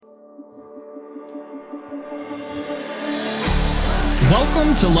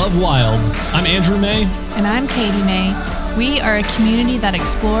Welcome to Love Wild. I'm Andrew May. And I'm Katie May. We are a community that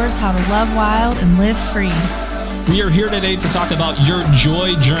explores how to love wild and live free. We are here today to talk about your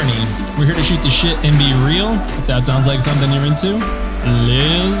joy journey. We're here to shoot the shit and be real. If that sounds like something you're into,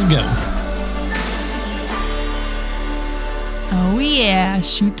 let's go. Oh yeah,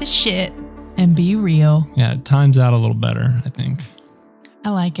 shoot the shit and be real. Yeah, it times out a little better, I think.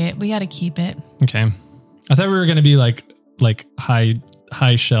 I like it. We got to keep it. Okay. I thought we were going to be like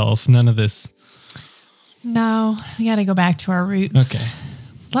high shelf. None of this. No, we got to go back to our roots. Okay.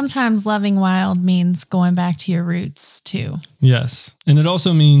 Sometimes loving wild means going back to your roots too. Yes. And it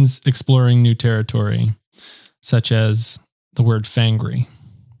also means exploring new territory, such as the word fangry.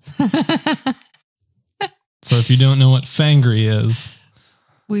 So if you don't know what fangry is,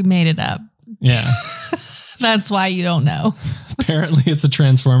 we made it up. Yeah. That's why you don't know. Apparently it's a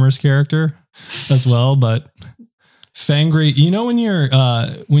Transformers character as well, but fangry, you know, when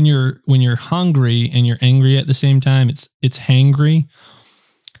you're hungry and you're angry at the same time, it's hangry.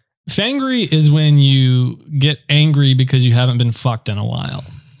 Fangry is when you get angry because you haven't been fucked in a while.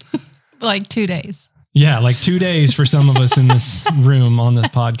 Like 2 days. Yeah, like 2 days for some of us in this room on this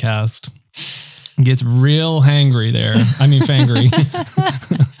podcast. Gets real hangry there. I mean, fangry.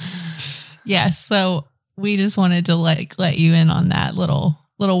 Yes. So we just wanted to let you in on that little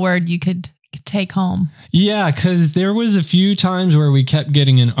word you could take home. Yeah, because there was a few times where we kept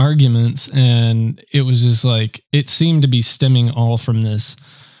getting in arguments and it was just like, it seemed to be stemming all from this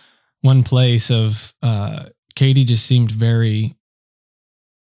one place of Katie just seemed very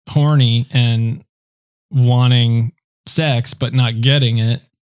horny and wanting sex, but not getting it.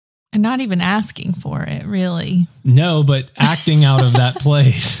 And not even asking for it, really. No, but acting out of that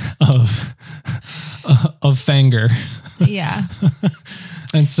place of fanger. Yeah.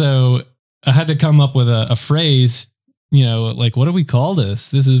 And so I had to come up with a phrase, you know, like, what do we call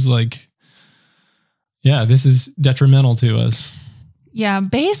this? This is like, yeah, this is detrimental to us. Yeah.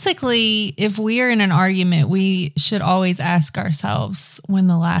 Basically, if we are in an argument, we should always ask ourselves when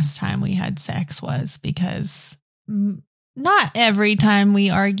the last time we had sex was, because not every time we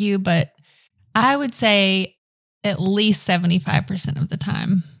argue, but I would say at least 75% of the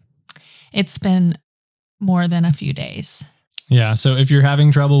time it's been more than a few days. Yeah. So if you're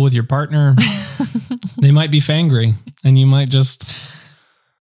having trouble with your partner, they might be fangry and you might just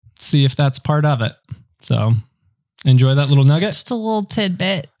see if that's part of it. So enjoy that little nugget. Just a little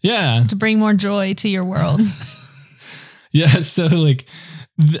tidbit. Yeah. To bring more joy to your world. Yeah. So like,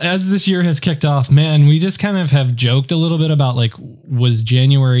 as this year has kicked off, man, we just kind of have joked a little bit about like, was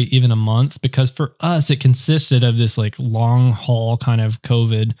January even a month? Because for us, it consisted of this like long haul kind of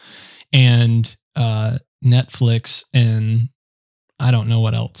COVID and Netflix and I don't know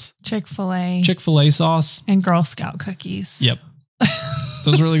what else. Chick-fil-A sauce. And Girl Scout cookies. Yep.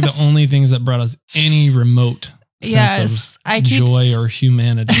 Those were like the only things that brought us any remote sense of joy or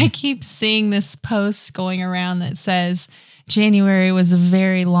humanity. I keep seeing this post going around that says, January was a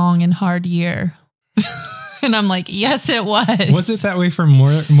very long and hard year. And I'm like, yes, it was. Was it that way for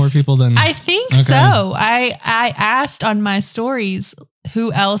more people than? I think so. I asked on my stories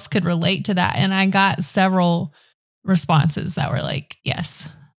who else could relate to that. And I got several responses that were like,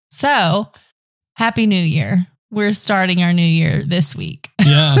 yes. So Happy New Year. We're starting our new year this week.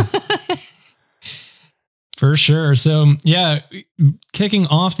 Yeah. For sure. So yeah, kicking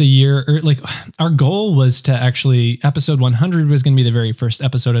off the year, or like our goal was to actually, episode 100 was going to be the very first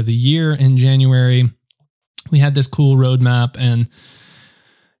episode of the year in January. We had this cool roadmap and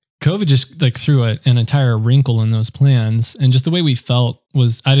COVID just like threw an entire wrinkle in those plans. And just the way we felt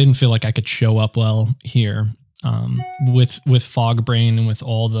was, I didn't feel like I could show up well here with fog brain and with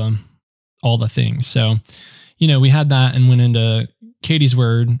all the things. So, you know, we had that and went into Katie's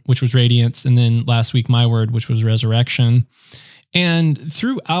word, which was radiance. And then last week, my word, which was resurrection. And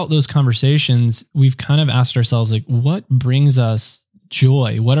throughout those conversations, we've kind of asked ourselves, like, what brings us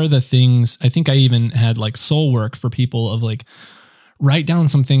joy? What are the things? I think I even had like soul work for people of like, write down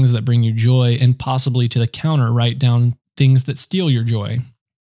some things that bring you joy and possibly to the counter, write down things that steal your joy.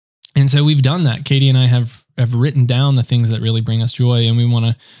 And so we've done that. Katie and I have written down the things that really bring us joy. And we want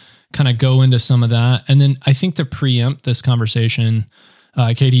to kind of go into some of that. And then I think to preempt this conversation,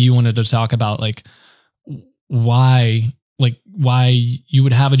 Katie, you wanted to talk about like why you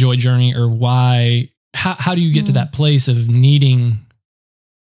would have a joy journey, or how do you get to that place of needing,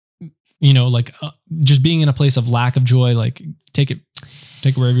 you know, like just being in a place of lack of joy, like take it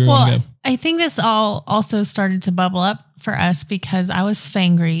wherever you want to go. I think this all also started to bubble up for us because I was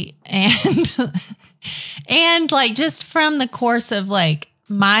fangry and like just from the course of like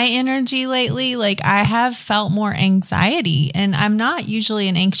my energy lately, like I have felt more anxiety, and I'm not usually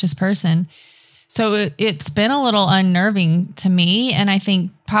an anxious person. So it's been a little unnerving to me. And I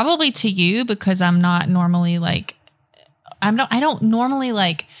think probably to you, because I'm not normally like, I don't normally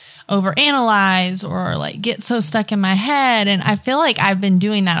like overanalyze or like get so stuck in my head. And I feel like I've been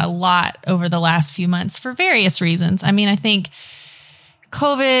doing that a lot over the last few months for various reasons. I mean, I think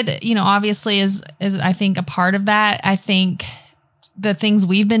COVID, you know, obviously is I think a part of that. I think the things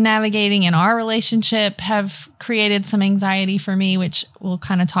we've been navigating in our relationship have created some anxiety for me, which we'll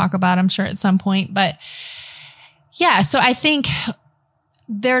kind of talk about, I'm sure, at some point. But yeah, so I think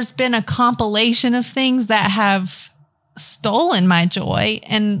there's been a compilation of things that have stolen my joy.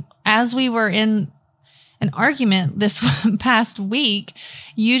 And as we were in an argument this past week,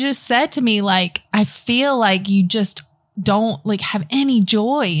 you just said to me, like, I feel like you just don't like have any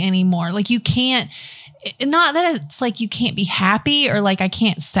joy anymore. Like you can't, not that it's like you can't be happy or like I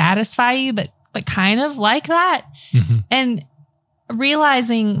can't satisfy you, but kind of like that. Mm-hmm. And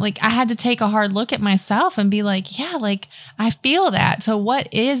realizing like I had to take a hard look at myself and be like, yeah, like I feel that. So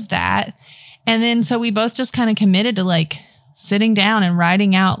what is that? And then so we both just kind of committed to like sitting down and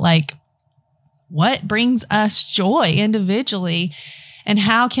writing out like what brings us joy individually and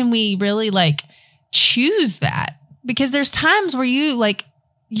how can we really like choose that? Because there's times where you like,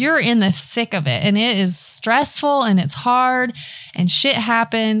 you're in the thick of it and it is stressful and it's hard and shit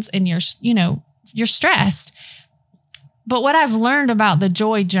happens and you're stressed. But what I've learned about the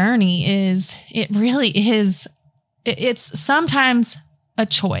joy journey is it's sometimes a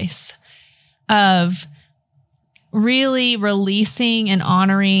choice of really releasing and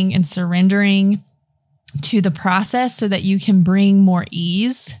honoring and surrendering to the process so that you can bring more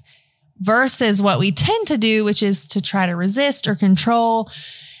ease versus what we tend to do, which is to try to resist or control.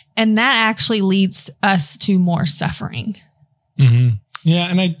 And that actually leads us to more suffering. Mm-hmm. Yeah.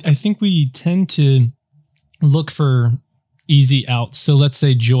 And I think we tend to look for easy outs. So let's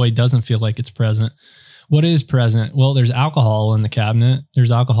say joy doesn't feel like it's present. What is present? Well, there's alcohol in the cabinet.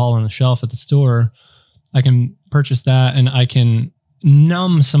 There's alcohol on the shelf at the store. I can purchase that and I can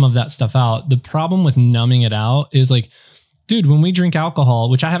numb some of that stuff out. The problem with numbing it out is like, dude, when we drink alcohol,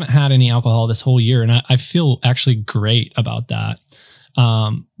 which I haven't had any alcohol this whole year, and I feel actually great about that.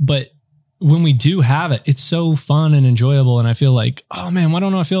 But when we do have it, it's so fun and enjoyable. And I feel like, oh man, why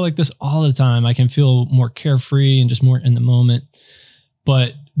don't I feel like this all the time? I can feel more carefree and just more in the moment.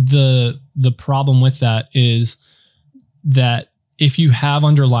 But the problem with that is that if you have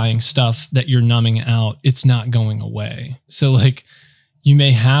underlying stuff that you're numbing out, it's not going away. So like you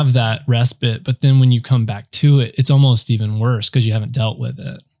may have that respite, but then when you come back to it, it's almost even worse because you haven't dealt with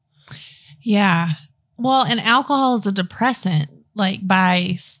it. Yeah. Well, and alcohol is a depressant, like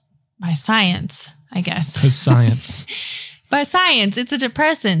by science, I guess. Because science. By science, it's a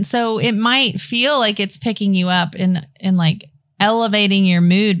depressant. So it might feel like it's picking you up and like elevating your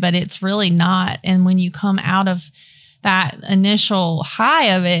mood, but it's really not. And when you come out of that initial high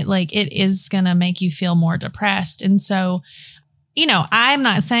of it, like it is going to make you feel more depressed. And so, you know, I'm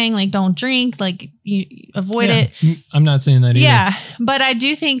not saying like don't drink, like you avoid it. I'm not saying that either. Yeah. But I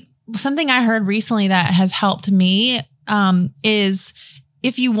do think something I heard recently that has helped me is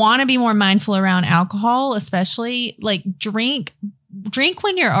if you want to be more mindful around alcohol, especially like drink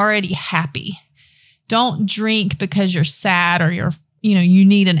when you're already happy. Don't drink because you're sad or you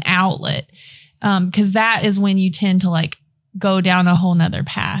need an outlet. Because that is when you tend to like go down a whole nother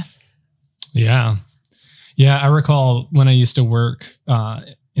path. Yeah. Yeah. I recall when I used to work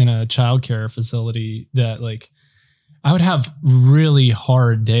in a childcare facility that like I would have really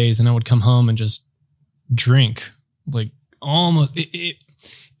hard days and I would come home and just drink like almost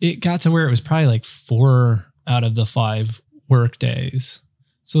it got to where it was probably like 4 out of the 5 work days.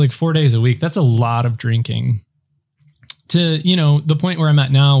 So like 4 days a week, that's a lot of drinking to, the point where I'm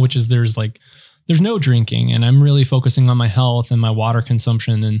at now, which is there's no drinking and I'm really focusing on my health and my water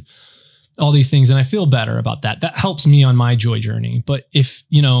consumption and all these things. And I feel better about that. That helps me on my joy journey. But if,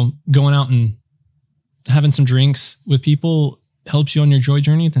 going out and having some drinks with people helps you on your joy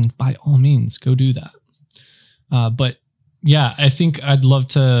journey, then by all means, go do that. But yeah, I think I'd love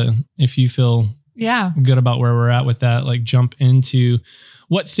to, if you feel good about where we're at with that, like jump into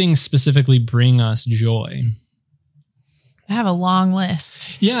what things specifically bring us joy. I have a long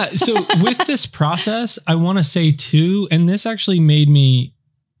list. Yeah. So with this process, I want to say too, and this actually made me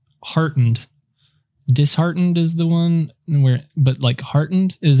heartened. Disheartened is the one but like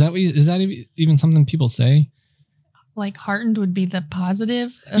heartened, is that even something people say? Like heartened would be the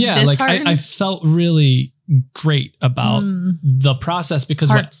positive of yeah, disheartened? Like I felt really great about the process because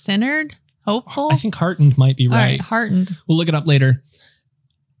heart-centered, hopeful. I think heartened might be right. Heartened. We'll look it up later.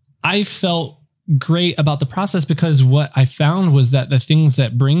 I felt great about the process because what I found was that the things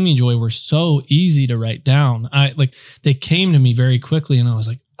that bring me joy were so easy to write down. They came to me very quickly and I was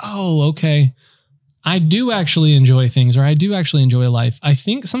like, oh, okay. I do actually enjoy things, or I do actually enjoy life. I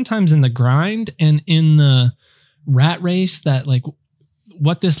think sometimes in the grind and in the rat race that like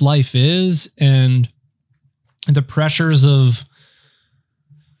what this life is and the pressures of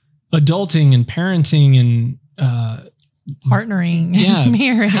adulting and parenting and partnering,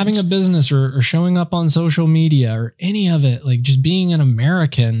 marriage, having a business or showing up on social media or any of it, like just being an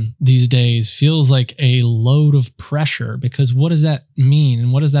American these days feels like a load of pressure, because what does that mean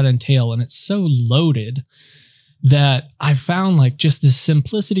and what does that entail? And it's so loaded that I found like just the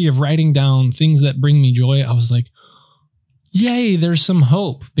simplicity of writing down things that bring me joy. I was like, yay, there's some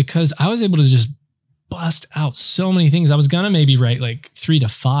hope, because I was able to just bust out so many things. I was going to maybe write like 3 to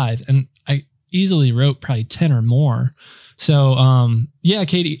 5, and I easily wrote probably 10 or more. So, yeah,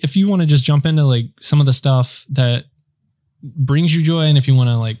 Katie, if you want to just jump into like some of the stuff that brings you joy, and if you want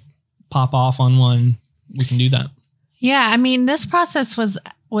to like pop off on one, we can do that. Yeah. I mean, this process was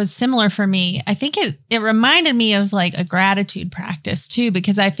similar for me. I think it reminded me of like a gratitude practice too,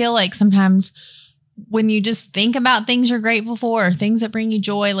 because I feel like sometimes when you just think about things you're grateful for or things that bring you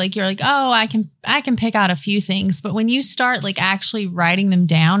joy, like you're like, oh, I can pick out a few things. But when you start like actually writing them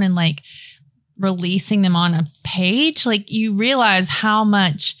down and like releasing them on a page, like you realize how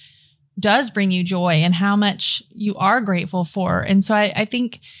much does bring you joy and how much you are grateful for. And so I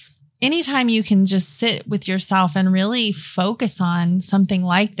think anytime you can just sit with yourself and really focus on something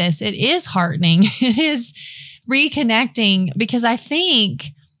like this, it is heartening. It is reconnecting, because I think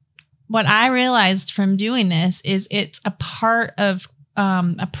what I realized from doing this is it's a part of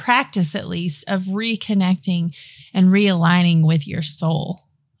a practice, at least, of reconnecting and realigning with your soul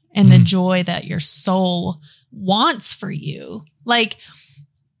and the joy that your soul wants for you. Like,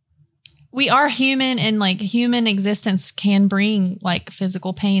 we are human, and like human existence can bring like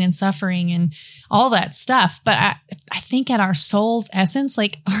physical pain and suffering and all that stuff. But I think at our soul's essence,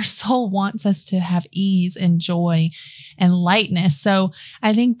 like our soul wants us to have ease and joy and lightness. So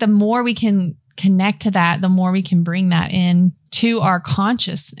I think the more we can connect to that, the more we can bring that in to our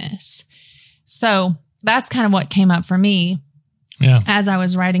consciousness. So that's kind of what came up for me as I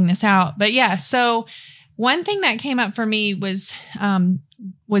was writing this out. But yeah, so one thing that came up for me was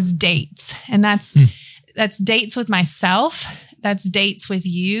dates. And that's dates with myself. That's dates with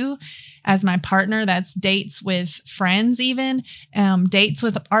you as my partner. That's dates with friends, even dates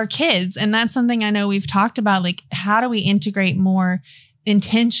with our kids. And that's something I know we've talked about, like, how do we integrate more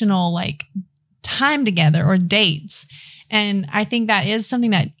intentional, like, time together or dates? And I think that is something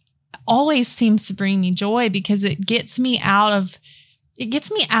that always seems to bring me joy, because it gets me out of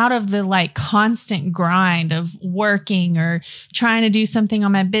the like constant grind of working or trying to do something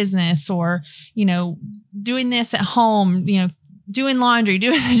on my business, or, you know, doing this at home, you know, doing laundry,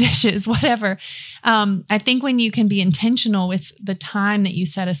 doing the dishes, whatever. I think when you can be intentional with the time that you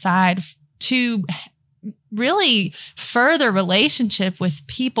set aside to really further relationship with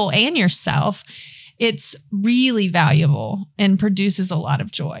people and yourself, it's really valuable and produces a lot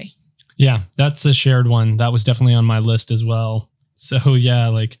of joy. Yeah, that's a shared one. That was definitely on my list as well. So yeah,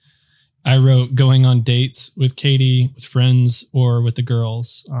 like I wrote going on dates with Katie, with friends, or with the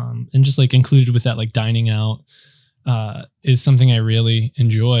girls, and just like included with that, like dining out is something I really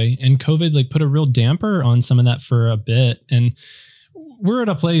enjoy. And COVID like put a real damper on some of that for a bit. And we're at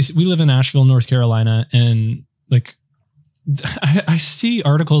a place, we live in Asheville, North Carolina, and like I see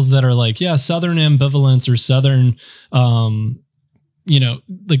articles that are like, yeah, Southern ambivalence or Southern, you know,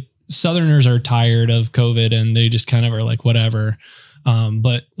 like Southerners are tired of COVID and they just kind of are like, whatever.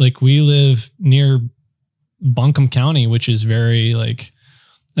 But like we live near Buncombe County, which is very like,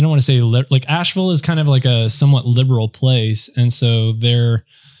 I don't want to say like Asheville is kind of like a somewhat liberal place. And so they're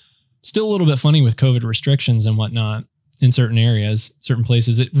still a little bit funny with COVID restrictions and whatnot in certain areas, certain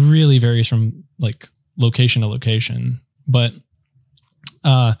places. It really varies from like location to location. But,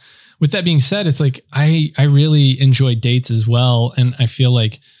 with that being said, it's like, I really enjoy dates as well. And I feel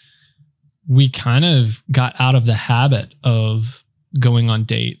like we kind of got out of the habit of going on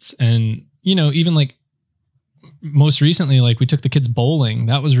dates. And, you know, even like most recently, like we took the kids bowling.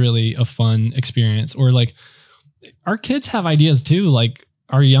 That was really a fun experience. Or like our kids have ideas too. Like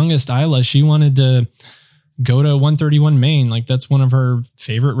our youngest Isla, she wanted to go to 131 Main. Like that's one of her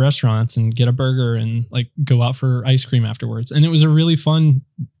favorite restaurants, and get a burger and like go out for ice cream afterwards. And it was a really fun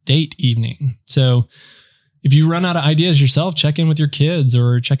date evening. So if you run out of ideas yourself, check in with your kids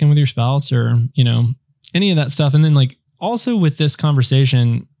or check in with your spouse, or, you know, any of that stuff. And then like also with this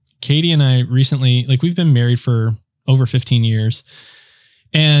conversation, Katie and I recently, like we've been married for over 15 years,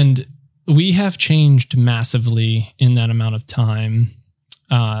 And we have changed massively in that amount of time,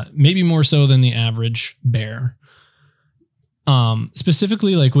 maybe more so than the average bear.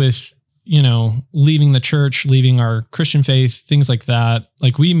 Specifically, like with, leaving the church, leaving our Christian faith, things like that.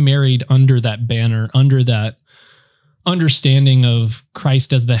 Like we married under that banner, under that understanding of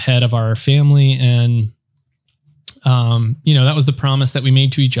Christ as the head of our family. And, that was the promise that we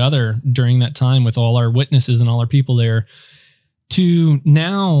made to each other during that time with all our witnesses and all our people there, to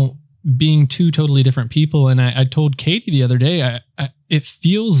now being two totally different people. And I told Katie the other day, it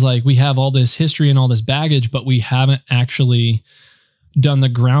feels like we have all this history and all this baggage, but we haven't actually done the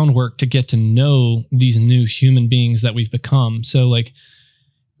groundwork to get to know these new human beings that we've become. So like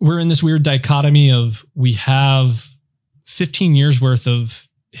we're in this weird dichotomy of we have 15 years worth of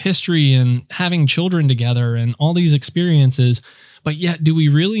history and having children together and all these experiences, but yet do we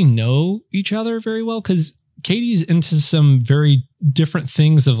really know each other very well? Because Katie's into some very different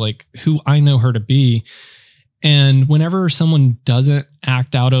things of like who I know her to be. And whenever someone doesn't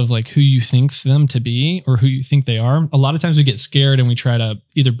act out of like who you think them to be or who you think they are, a lot of times we get scared and we try to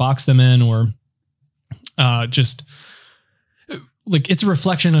either box them in or just like it's a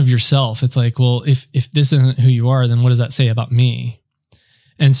reflection of yourself. It's like, well, if this isn't who you are, then what does that say about me?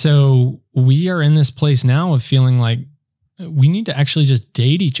 And so we are in this place now of feeling like we need to actually just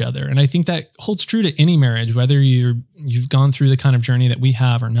date each other. And I think that holds true to any marriage, whether you've gone through the kind of journey that we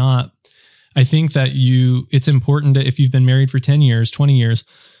have or not. I think that it's important to, if you've been married for 10 years, 20 years,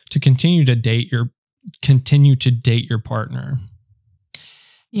 to continue to date your partner.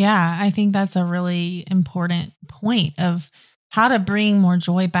 Yeah, I think that's a really important point of how to bring more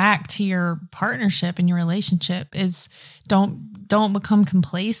joy back to your partnership and your relationship is don't become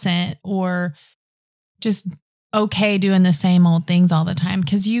complacent or just okay doing the same old things all the time,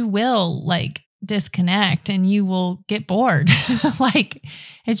 because you will like disconnect and you will get bored. Like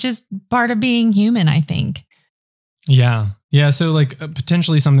it's just part of being human, I think. Yeah. So like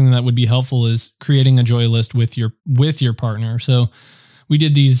potentially something that would be helpful is creating a joy list with your partner. So we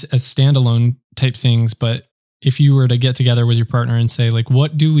did these as standalone type things, but if you were to get together with your partner and say like,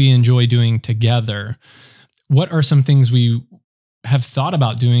 what do we enjoy doing together? What are some things we have thought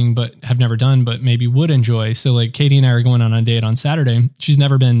about doing, but have never done, but maybe would enjoy? So like Katie and I are going on a date on Saturday. She's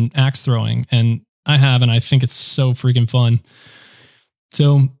never been axe throwing and I have, and I think it's so freaking fun.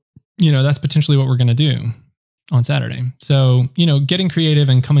 So, that's potentially what we're going to do on Saturday. So, getting creative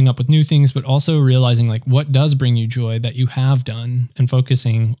and coming up with new things, but also realizing like what does bring you joy that you have done and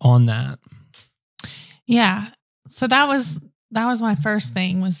focusing on that. Yeah. So that was my first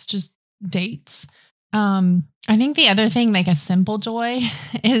thing, was just dates. I think the other thing, like a simple joy,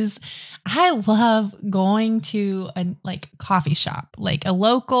 is I love going to a like coffee shop, like a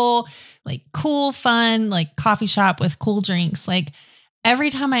local, like cool, fun, like coffee shop with cool drinks. Like every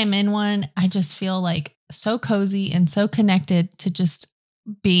time I'm in one, I just feel like so cozy and so connected to just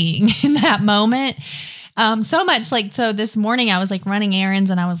being in that moment. So much like, so this morning I was like running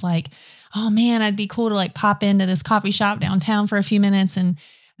errands and I was like, oh man, I'd be cool to like pop into this coffee shop downtown for a few minutes. And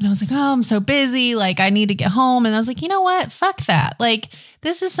I was like, oh, I'm so busy. Like I need to get home. And I was like, you know what? Fuck that. Like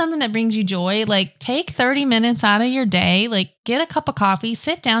this is something that brings you joy. Like take 30 minutes out of your day, like get a cup of coffee,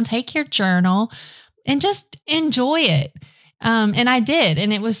 sit down, take your journal and just enjoy it. And I did.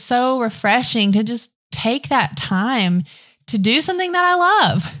 And it was so refreshing to just take that time to do something that I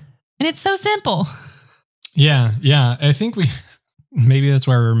love. And it's so simple. Yeah. I think maybe that's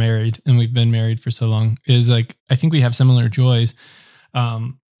why we're married and we've been married for so long, is like, I think we have similar joys.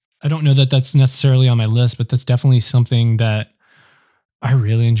 I don't know that that's necessarily on my list, but that's definitely something that I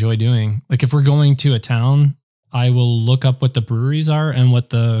really enjoy doing. Like if we're going to a town, I will look up what the breweries are and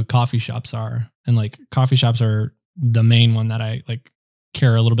what the coffee shops are. And like coffee shops are the main one that I like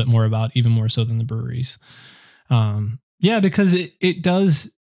care a little bit more about, even more so than the breweries. Because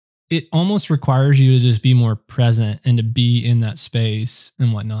it almost requires you to just be more present and to be in that space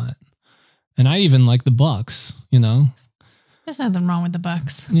and whatnot. And I even like the Bucks, There's nothing wrong with the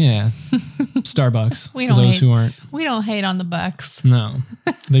Bucks. Yeah. Starbucks. We for don't those hate, who aren't. We don't hate on the Bucks. No.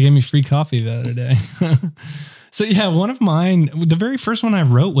 They gave me free coffee the other day. So yeah, one of mine, the very first one I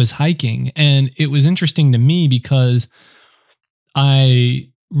wrote was hiking. And it was interesting to me because I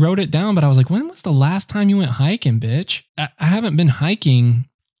wrote it down, but I was like, when was the last time you went hiking, bitch? I haven't been hiking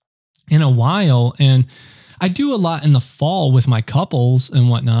in a while. And I do a lot in the fall with my couples and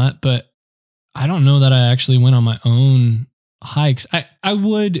whatnot, but I don't know that I actually went on my own hikes. I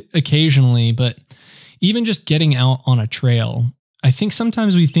would occasionally, but even just getting out on a trail, I think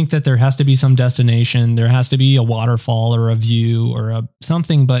sometimes we think that there has to be some destination, there has to be a waterfall or a view or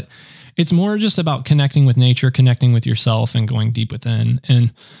something, but it's more just about connecting with nature, connecting with yourself, and going deep within.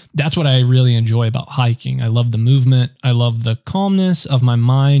 And that's what I really enjoy about hiking. I love the movement. I love the calmness of my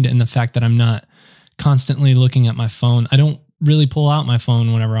mind and the fact that I'm not constantly looking at my phone. I don't really pull out my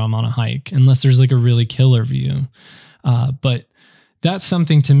phone whenever I'm on a hike, unless there's like a really killer view. But that's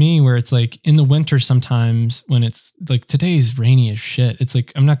something to me where it's like in the winter sometimes when it's like today's rainy as shit. It's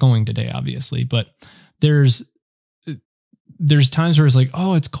like, I'm not going today, obviously, but there's times where it's like,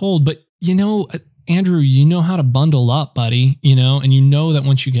 oh, it's cold, but you know, Andrew, you know how to bundle up, buddy, you know, and you know that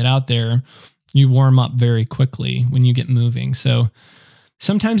once you get out there, you warm up very quickly when you get moving. So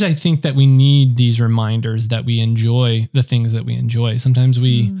sometimes I think that we need these reminders that we enjoy the things that we enjoy. Sometimes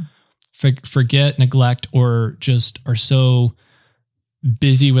we forget, neglect, or just are so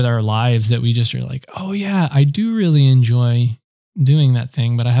busy with our lives that we just are like, oh yeah, I do really enjoy doing that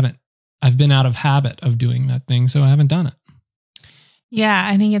thing, but I've been out of habit of doing that thing, so I haven't done it. Yeah,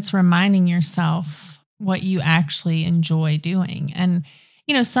 I think it's reminding yourself what you actually enjoy doing. And,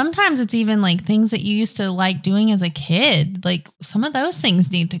 you know, sometimes it's even like things that you used to like doing as a kid. Like some of those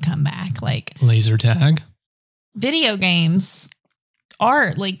things need to come back, like laser tag, video games,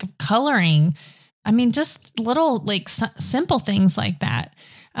 art, like coloring. I mean, just little like simple things like that.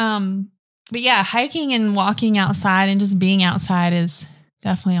 But yeah, hiking and walking outside and just being outside is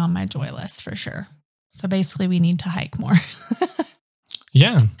definitely on my joy list for sure. So basically we need to hike more.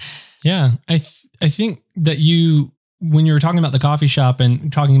 Yeah. Yeah. I think that when you were talking about the coffee shop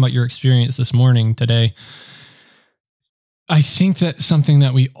and talking about your experience this morning today, I think that something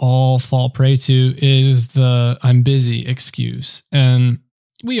that we all fall prey to is the I'm busy excuse. And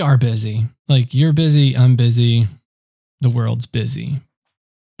we are busy. Like you're busy, I'm busy, the world's busy.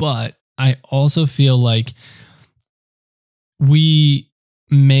 But I also feel like we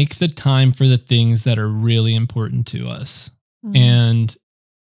make the time for the things that are really important to us. Mm-hmm. And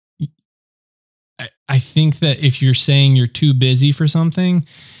I think that if you're saying you're too busy for something,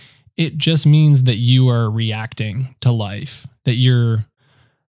 it just means that you are reacting to life, that you're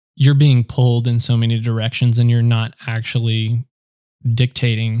being pulled in so many directions and you're not actually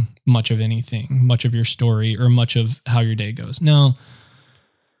dictating much of anything, much of your story or much of how your day goes. Now,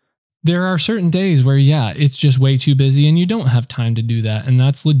 there are certain days where, yeah, it's just way too busy and you don't have time to do that. And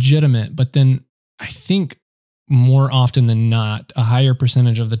that's legitimate. But then I think more often than not, a higher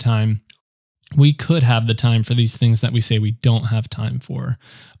percentage of the time, we could have the time for these things that we say we don't have time for.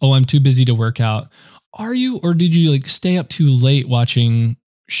 Oh, I'm too busy to work out. Are you, or did you like stay up too late watching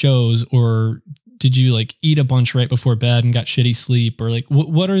shows, or did you like eat a bunch right before bed and got shitty sleep, or like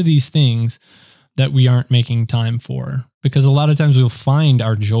what are these things that we aren't making time for? Because a lot of times we'll find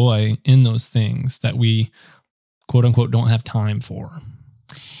our joy in those things that we quote unquote don't have time for.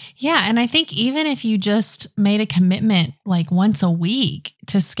 Yeah. And I think even if you just made a commitment like once a week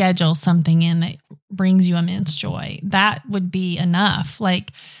to schedule something in that brings you immense joy, that would be enough.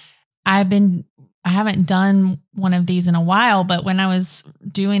 Like I haven't done one of these in a while, but when I was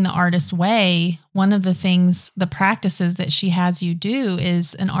doing the Artist Way, one of the practices that she has you do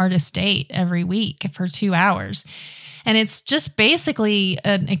is an artist date every week for 2 hours. And it's just basically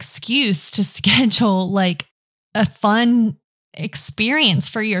an excuse to schedule like a fun experience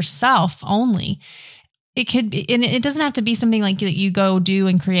for yourself only. It could be, and it doesn't have to be something like that you go do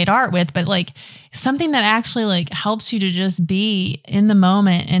and create art with, but like something that actually like helps you to just be in the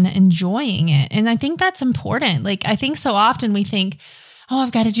moment and enjoying it. And I think that's important. Like, I think so often we think, oh,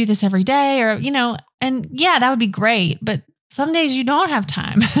 I've got to do this every day, or, you know, and yeah, that would be great. But some days you don't have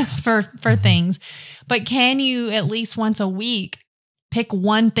time for things, but can you at least once a week pick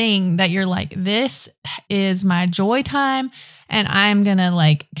one thing that you're like, this is my joy time and I'm going to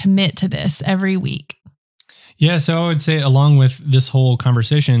like commit to this every week. Yeah. So I would say along with this whole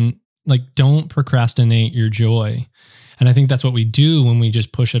conversation, like don't procrastinate your joy. And I think that's what we do when we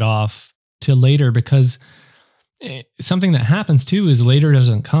just push it off to later, because something that happens too is later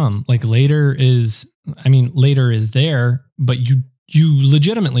doesn't come. Like later is there, but you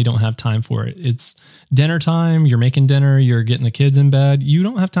legitimately don't have time for it. It's dinner time. You're making dinner. You're getting the kids in bed. You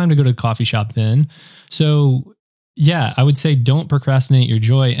don't have time to go to the coffee shop then. So yeah, I would say don't procrastinate your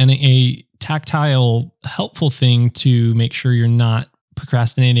joy. And a tactile, helpful thing to make sure you're not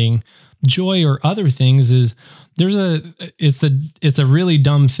procrastinating joy or other things is it's a really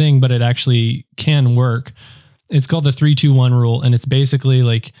dumb thing, but it actually can work. It's called the 3-2-1 rule. And it's basically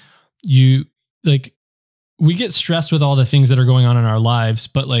like we get stressed with all the things that are going on in our lives,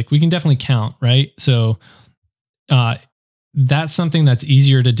 but like we can definitely count, right? So that's something that's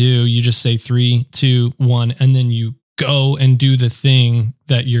easier to do. You just say 3, 2, 1, and then you go and do the thing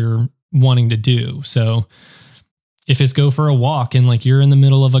that you're wanting to do. So if it's go for a walk and like you're in the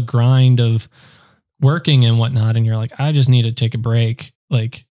middle of a grind of working and whatnot, and you're like, I just need to take a break.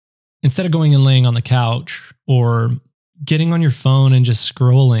 Like instead of going and laying on the couch or getting on your phone and just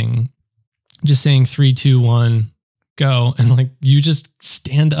scrolling, just saying 3, 2, 1, go. And like, you just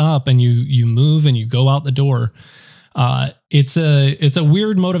stand up and you move and you go out the door. It's a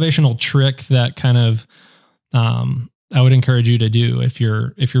weird motivational trick that kind of, I would encourage you to do if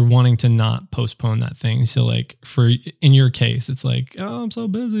you're wanting to not postpone that thing. So like in your case, it's like, oh, I'm so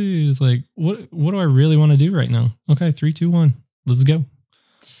busy. It's like, what do I really want to do right now? Okay. 3, 2, 1, let's go.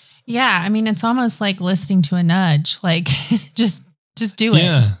 Yeah. I mean, it's almost like listening to a nudge, like just do it.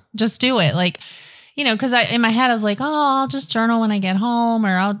 Yeah. Just do it. Like, cause in my head, I was like, oh, I'll just journal when I get home, or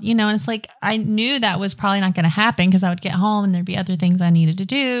and it's like, I knew that was probably not going to happen because I would get home and there'd be other things I needed to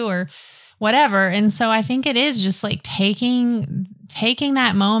do or whatever. And so I think it is just like taking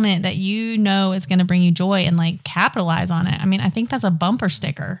that moment that is going to bring you joy and like capitalize on it. I mean, I think that's a bumper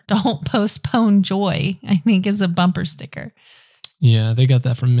sticker. Don't postpone joy, I think is a bumper sticker. Yeah, they got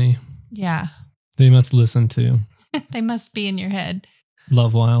that from me. Yeah. They must listen to. They must be in your head.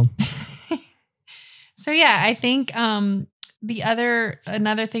 Love Wild. So yeah, I think another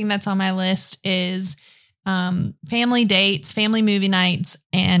thing that's on my list is family dates, family movie nights,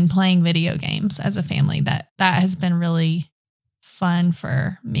 and playing video games as a family. That has been really fun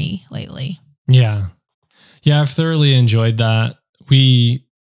for me lately. Yeah. Yeah, I've thoroughly enjoyed that. We've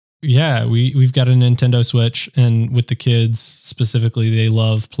got a Nintendo Switch, and with the kids specifically, they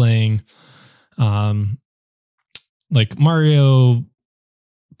love playing like Mario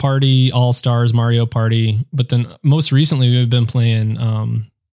Party, All-Stars, Mario Party. But then most recently we've been playing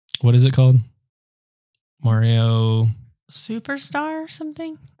what is it called? Mario Superstar or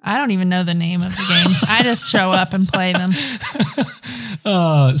something? I don't even know the name of the games. I just show up and play them.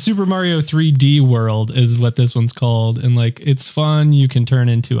 Super Mario 3D World is what this one's called. And like, it's fun. You can turn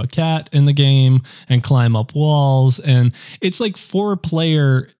into a cat in the game and climb up walls. And it's like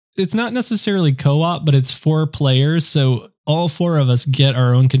 4-player. It's not necessarily co-op, but it's 4 players. So all 4 of us get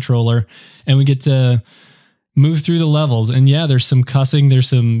our own controller and we get to move through the levels. And yeah, there's some cussing, there's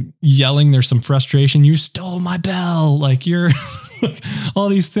some yelling, there's some frustration. You stole my bell. Like you're like, all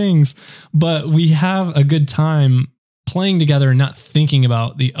these things, but we have a good time playing together and not thinking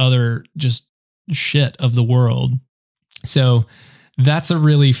about the other just shit of the world. So that's a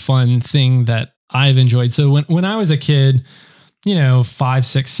really fun thing that I've enjoyed. So when I was a kid, 5,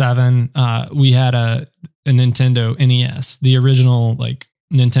 6, 7, we had a Nintendo NES, the original like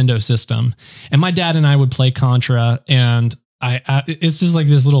Nintendo system. And my dad and I would play Contra, and it's just like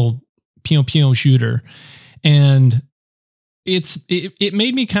this little pew shooter. And it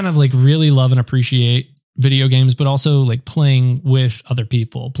made me kind of like really love and appreciate video games, but also like playing with other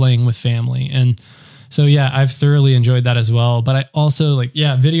people, playing with family. And so, yeah, I've thoroughly enjoyed that as well. But I also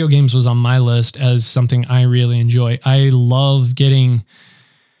video games was on my list as something I really enjoy. I love getting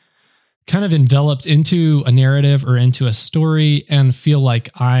kind of enveloped into a narrative or into a story and feel like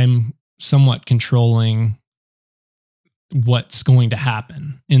I'm somewhat controlling what's going to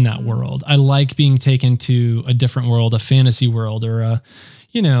happen in that world. I like being taken to a different world, a fantasy world, or a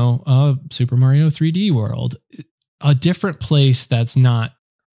Super Mario 3D world, a different place that's not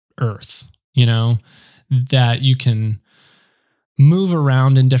Earth, that you can move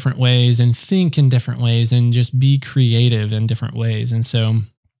around in different ways and think in different ways and just be creative in different ways. And so,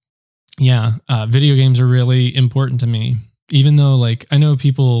 yeah, video games are really important to me, even though like I know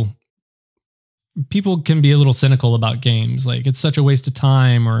people can be a little cynical about games. Like it's such a waste of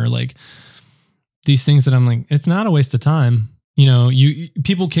time, or like these things that I'm like, it's not a waste of time.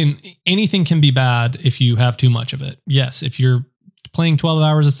 Anything can be bad if you have too much of it. Yes. If you're playing 12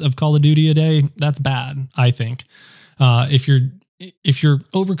 hours of Call of Duty a day, that's bad, I think. If you're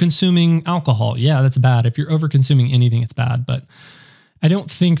over consuming alcohol, yeah, that's bad. If you're over consuming anything, it's bad. But I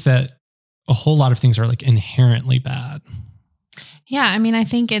don't think that a whole lot of things are like inherently bad. Yeah. I mean, I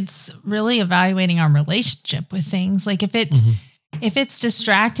think it's really evaluating our relationship with things. Like if it's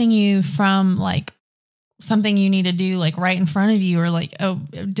distracting you from like something you need to do like right in front of you, or like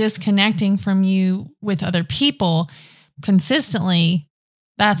disconnecting from you with other people consistently,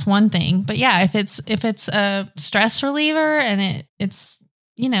 that's one thing. But yeah, if it's a stress reliever and it's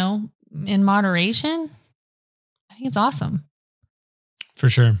in moderation, I think it's awesome. For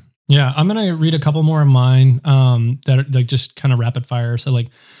sure. Yeah, I'm going to read a couple more of mine that are like just kind of rapid fire. So like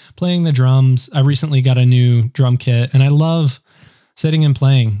playing the drums, I recently got a new drum kit and I love sitting and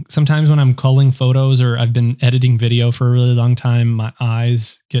playing. Sometimes when I'm culling photos or I've been editing video for a really long time, my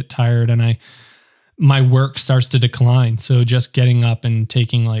eyes get tired and my work starts to decline. So just getting up and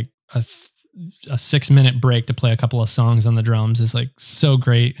taking like a 6-minute break to play a couple of songs on the drums is like so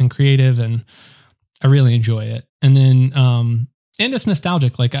great and creative, and I really enjoy it. And then, and it's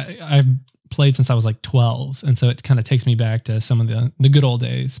nostalgic. Like I've played since I was like 12. And so it kind of takes me back to some of the good old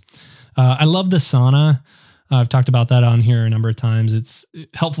days. I love the sauna. I've talked about that on here a number of times. It's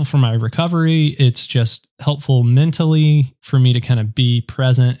helpful for my recovery. It's just helpful mentally for me to kind of be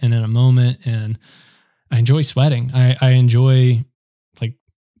present and in a moment. And I enjoy sweating. I enjoy like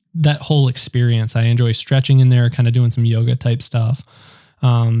that whole experience. I enjoy stretching in there, kind of doing some yoga type stuff.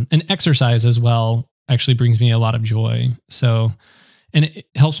 And exercise as well actually brings me a lot of joy. So, and it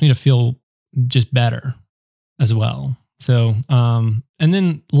helps me to feel just better as well. So, and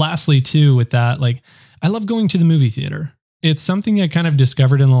then lastly too, with that, like I love going to the movie theater. It's something I kind of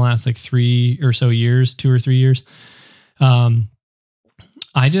discovered in the last like 2 or 3 years.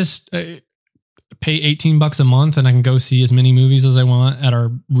 I just pay $18 a month and I can go see as many movies as I want at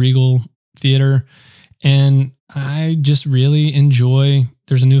our Regal theater. And I just really enjoy,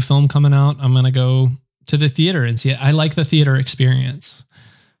 there's a new film coming out. I'm going to go to the theater and see it. I like the theater experience.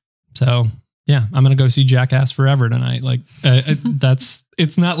 So yeah, I'm going to go see Jackass Forever tonight. Like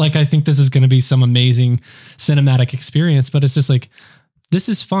it's not like I think this is going to be some amazing cinematic experience, but it's just like, this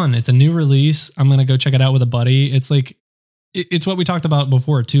is fun. It's a new release. I'm going to go check it out with a buddy. It's like, it's what we talked about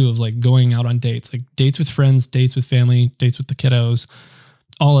before too, of like going out on dates, like dates with friends, dates with family, dates with the kiddos.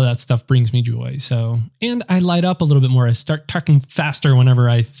 All of that stuff brings me joy. So, and I light up a little bit more. I start talking faster whenever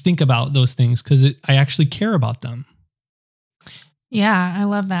I think about those things because I actually care about them. Yeah, I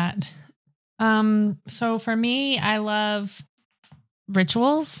love that. So for me, I love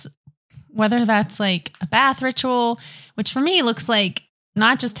rituals, whether that's like a bath ritual, which for me looks like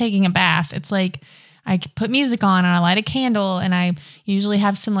not just taking a bath. It's like I put music on and I light a candle and I usually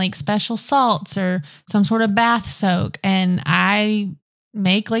have some like special salts or some sort of bath soak. And I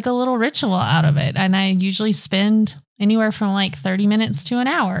make like a little ritual out of it. And I usually spend anywhere from like 30 minutes to an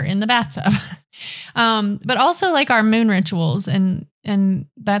hour in the bathtub. But also like our moon rituals. And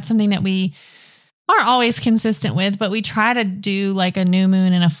that's something that we aren't always consistent with, but we try to do like a new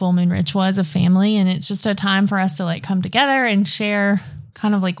moon and a full moon ritual as a family. And it's just a time for us to like come together and share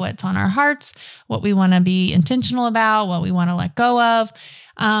kind of like what's on our hearts, what we want to be intentional about, what we want to let go of.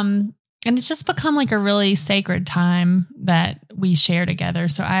 And it's just become like a really sacred time that we share together.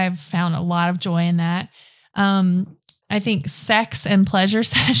 So I've found a lot of joy in that. I think sex and pleasure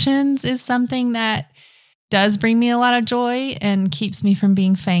sessions is something that does bring me a lot of joy and keeps me from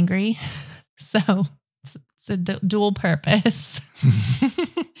being fangry. So it's a dual purpose.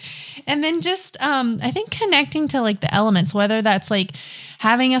 And then just, I think connecting to like the elements, whether that's like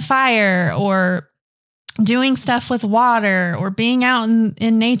having a fire or doing stuff with water or being out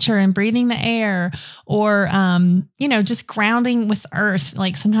in nature and breathing the air or, just grounding with earth.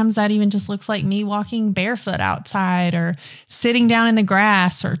 Like sometimes that even just looks like me walking barefoot outside or sitting down in the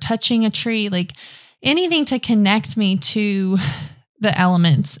grass or touching a tree, like anything to connect me to the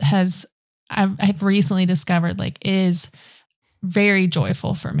elements I've recently discovered like is very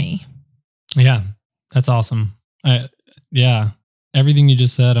joyful for me. Yeah, that's awesome. Everything you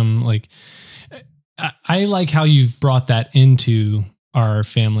just said, I'm like, I like how you've brought that into our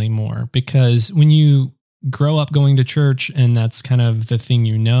family more, because when you grow up going to church and that's kind of the thing,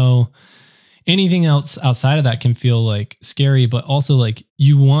 anything else outside of that can feel like scary, but also like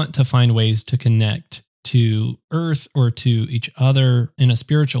you want to find ways to connect to earth or to each other in a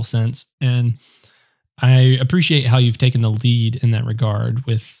spiritual sense. And I appreciate how you've taken the lead in that regard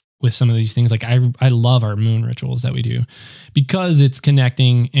with some of these things. Like I love our moon rituals that we do because it's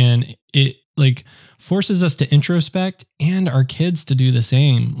connecting and it like forces us to introspect and our kids to do the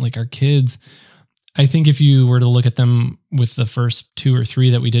same. Like our kids, I think if you were to look at them with the first 2 or 3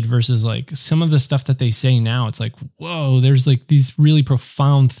 that we did versus like some of the stuff that they say now, it's like, whoa, there's like these really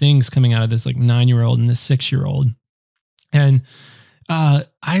profound things coming out of this like 9-year-old and this 6-year-old. And I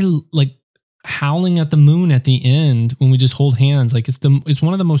like howling at the moon at the end when we just hold hands. Like it's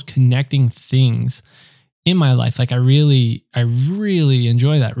one of the most connecting things in my life. Like I really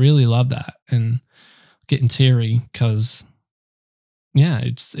enjoy that, really love that, and getting teary because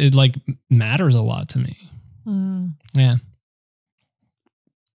it like matters a lot to me. Yeah.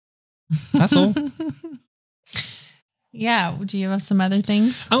 That's all. Yeah. Do you have some other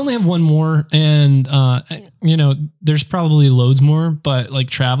things? I only have one more, and there's probably loads more, but like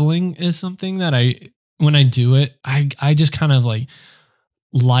traveling is something that when I do it, I just kind of like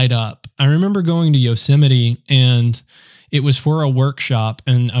light up. I remember going to Yosemite and it was for a workshop,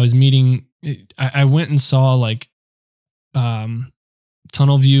 and I was meeting, I went and saw like,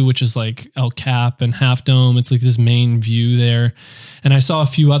 tunnel view, which is like El Cap and Half Dome. It's like this main view there. And I saw a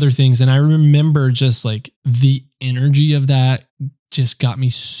few other things. And I remember just like the energy of that just got me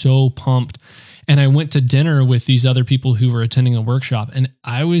so pumped. And I went to dinner with these other people who were attending a workshop, and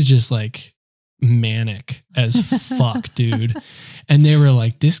I was just like manic as fuck, dude. And they were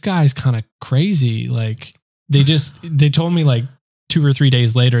like, this guy's kind of crazy. Like they told me like 2 or 3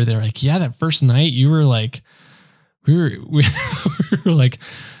 days later, they're like, yeah, that first night you were like, we were like,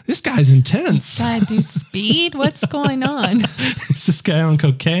 this guy's intense. This guy do speed? What's going on? Is this guy on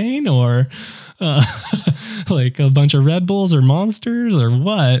cocaine or like a bunch of Red Bulls or Monsters or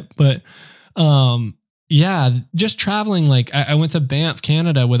what? But yeah, just traveling. Like I went to Banff,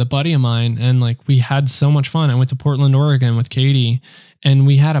 Canada with a buddy of mine, and like we had so much fun. I went to Portland, Oregon with Katie, and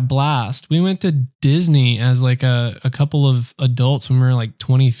we had a blast. We went to Disney as like a couple of adults when we were like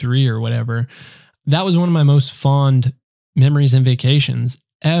 23 or whatever. That was one of my most fond memories and vacations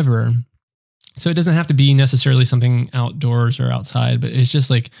ever. So it doesn't have to be necessarily something outdoors or outside, but it's just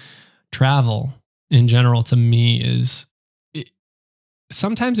like travel in general to me is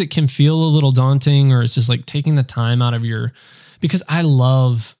sometimes it can feel a little daunting, or it's just like taking the time out of because I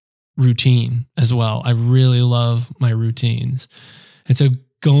love routine as well. I really love my routines. And so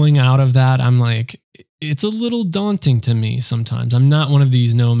going out of that, I'm like, it's a little daunting to me sometimes. I'm not one of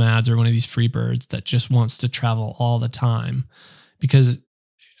these nomads or one of these free birds that just wants to travel all the time, because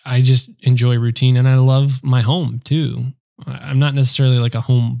I just enjoy routine and I love my home too. I'm not necessarily like a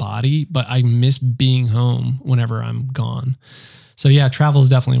home body, but I miss being home whenever I'm gone. So yeah, travel is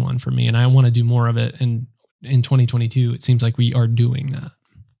definitely one for me, and I want to do more of it. And in 2022, it seems like we are doing that.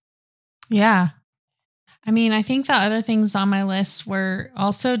 Yeah. I mean, I think the other things on my list were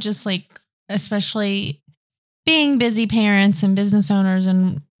also just like, especially being busy parents and business owners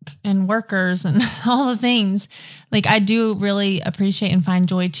and workers and all the things. Like I do really appreciate and find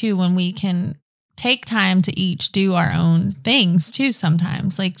joy too when we can take time to each do our own things too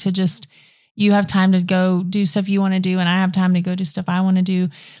sometimes. Like to just, you have time to go do stuff you want to do, and I have time to go do stuff I want to do.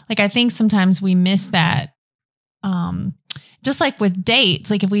 Like I think sometimes we miss that. Just like with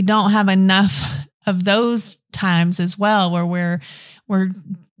dates, like if we don't have enough of those times as well, where we're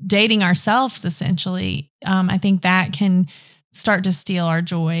dating ourselves essentially, I think that can start to steal our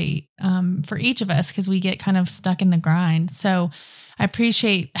joy for each of us, because we get kind of stuck in the grind. So I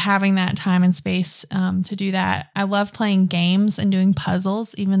appreciate having that time and space to do that. I love playing games and doing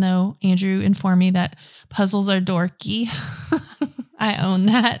puzzles, even though Andrew informed me that puzzles are dorky. I own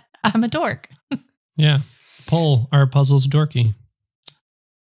that. I'm a dork. Yeah. Poll, are puzzles dorky?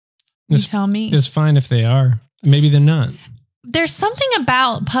 You tell me. It's fine if they are. Maybe they're not. There's something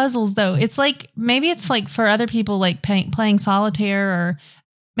about puzzles though. It's like, maybe it's like for other people, like playing solitaire, or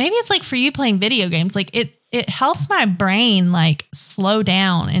maybe it's like for you playing video games. Like it helps my brain like slow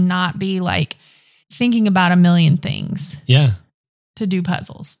down and not be like thinking about a million things. Yeah. To do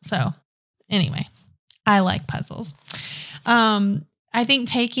puzzles. So anyway, I like puzzles. I think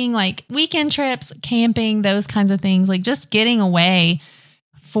taking like weekend trips, camping, those kinds of things, like just getting away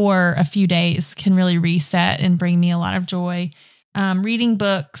for a few days can really reset and bring me a lot of joy. Reading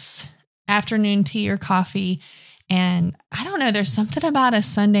books, afternoon tea or coffee. And I don't know, there's something about a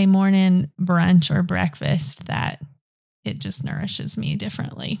Sunday morning brunch or breakfast that it just nourishes me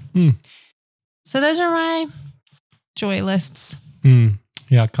differently. So those are my joy lists.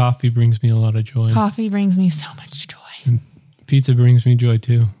 Yeah, coffee brings me a lot of joy. Coffee brings me so much joy. And pizza brings me joy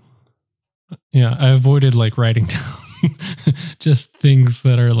too. Yeah, I avoided like writing down just things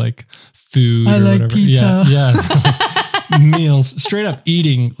that are like food. I or like whatever. pizza. Yeah. Meals, straight up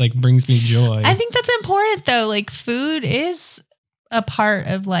eating like brings me joy. I think that's important though. Like food is a part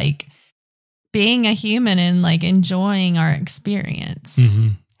of like being a human and like enjoying our experience.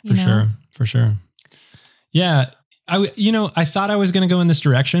 For sure. Yeah. I thought I was going to go in this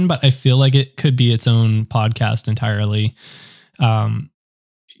direction, but I feel like it could be its own podcast entirely.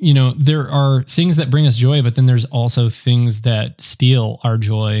 There are things that bring us joy, but then there's also things that steal our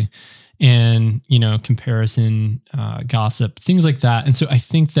joy, and, comparison, gossip, things like that. And so I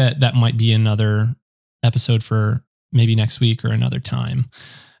think that might be another episode for maybe next week or another time.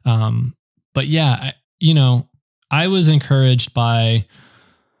 But yeah, I was encouraged by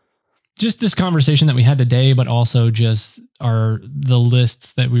just this conversation that we had today, but also just the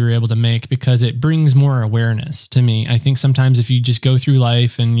lists that we were able to make, because it brings more awareness to me. I think sometimes if you just go through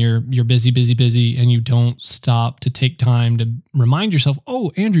life and you're busy, and you don't stop to take time to remind yourself,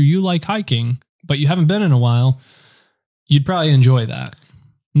 oh, Andrew, you like hiking, but you haven't been in a while, you'd probably enjoy that.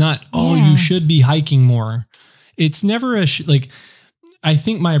 Not, you should be hiking more. It's never I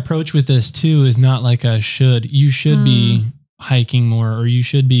think my approach with this too is not like a should. You should be hiking more, or you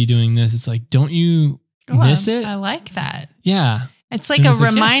should be doing this. It's like, don't you miss it? I like that. Yeah. It's like a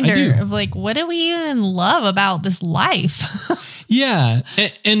reminder of like, what do we even love about this life? Yeah.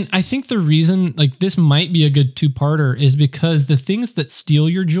 And I think the reason like this might be a good 2-parter is because the things that steal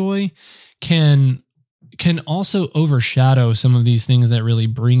your joy can also overshadow some of these things that really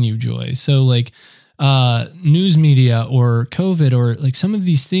bring you joy. So like news media or COVID or like some of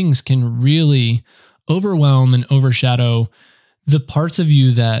these things can really overwhelm and overshadow the parts of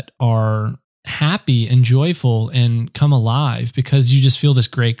you that are happy and joyful and come alive because you just feel this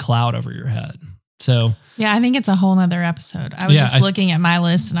gray cloud over your head. So yeah, I think it's a whole nother episode. I was looking at my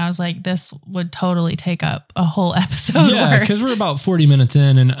list and I was like, this would totally take up a whole episode. Yeah, because we're about 40 minutes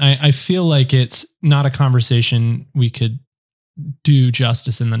in and I feel like it's not a conversation we could do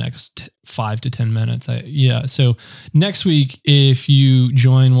justice in the next 5 to 10 minutes. So next week, if you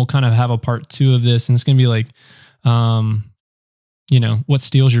join, we'll kind of have a part 2 of this and it's going to be like, what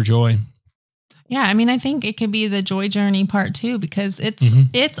steals your joy? Yeah, I mean, I think it could be the joy journey part 2 because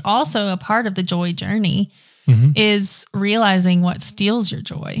it's also a part of the joy journey is realizing what steals your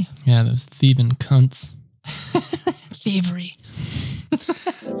joy. Yeah, those thieving cunts. Thievery.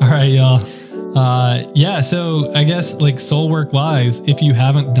 All right, y'all. So I guess like soul work wise, if you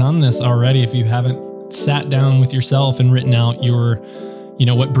haven't done this already, if you haven't sat down with yourself and written out your,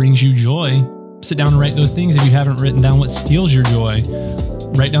 what brings you joy, sit down and write those things. If you haven't written down what steals your joy,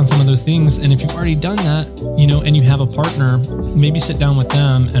 write down some of those things. And if you've already done that, and you have a partner, maybe sit down with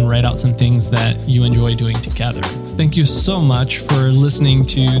them and write out some things that you enjoy doing together. Thank you so much for listening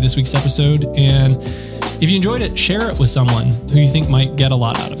to this week's episode. And if you enjoyed it, share it with someone who you think might get a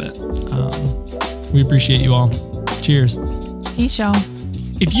lot out of it. We appreciate you all. Cheers. Peace, y'all.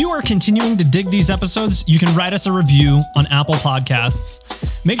 If you are continuing to dig these episodes, you can write us a review on Apple Podcasts.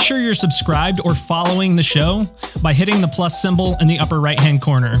 Make sure you're subscribed or following the show by hitting the plus symbol in the upper right-hand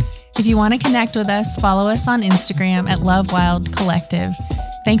corner. If you want to connect with us, follow us on Instagram at Love Wild Collective.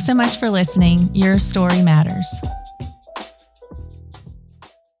 Thanks so much for listening. Your story matters.